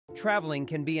Traveling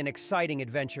can be an exciting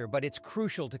adventure, but it's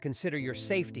crucial to consider your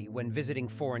safety when visiting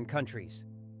foreign countries.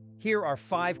 Here are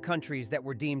 5 countries that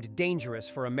were deemed dangerous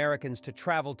for Americans to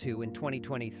travel to in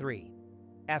 2023.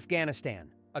 Afghanistan,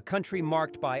 a country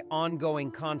marked by ongoing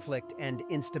conflict and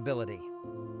instability.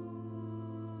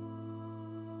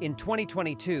 In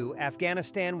 2022,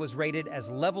 Afghanistan was rated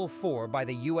as Level 4 by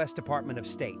the U.S. Department of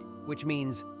State, which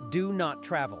means do not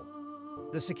travel.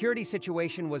 The security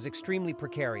situation was extremely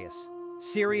precarious.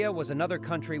 Syria was another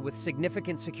country with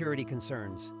significant security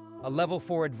concerns. A Level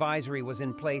 4 advisory was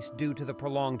in place due to the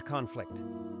prolonged conflict.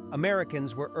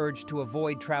 Americans were urged to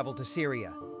avoid travel to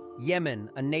Syria. Yemen,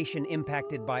 a nation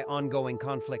impacted by ongoing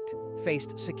conflict,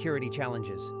 faced security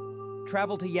challenges.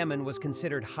 Travel to Yemen was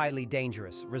considered highly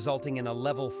dangerous, resulting in a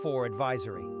Level 4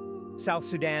 advisory. South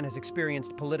Sudan has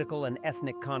experienced political and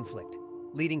ethnic conflict,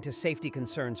 leading to safety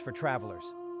concerns for travelers.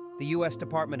 The U.S.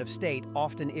 Department of State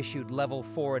often issued Level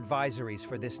 4 advisories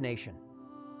for this nation.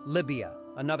 Libya,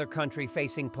 another country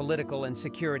facing political and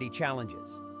security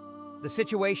challenges. The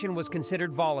situation was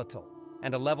considered volatile,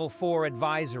 and a Level 4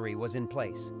 advisory was in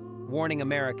place, warning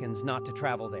Americans not to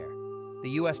travel there.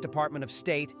 The U.S. Department of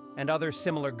State and other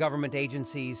similar government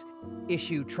agencies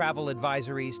issue travel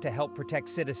advisories to help protect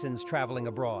citizens traveling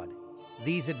abroad.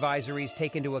 These advisories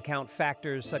take into account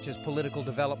factors such as political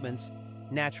developments,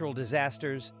 natural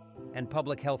disasters, and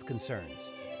public health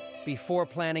concerns. Before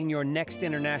planning your next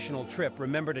international trip,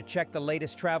 remember to check the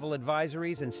latest travel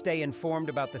advisories and stay informed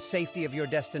about the safety of your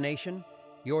destination.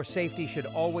 Your safety should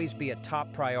always be a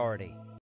top priority.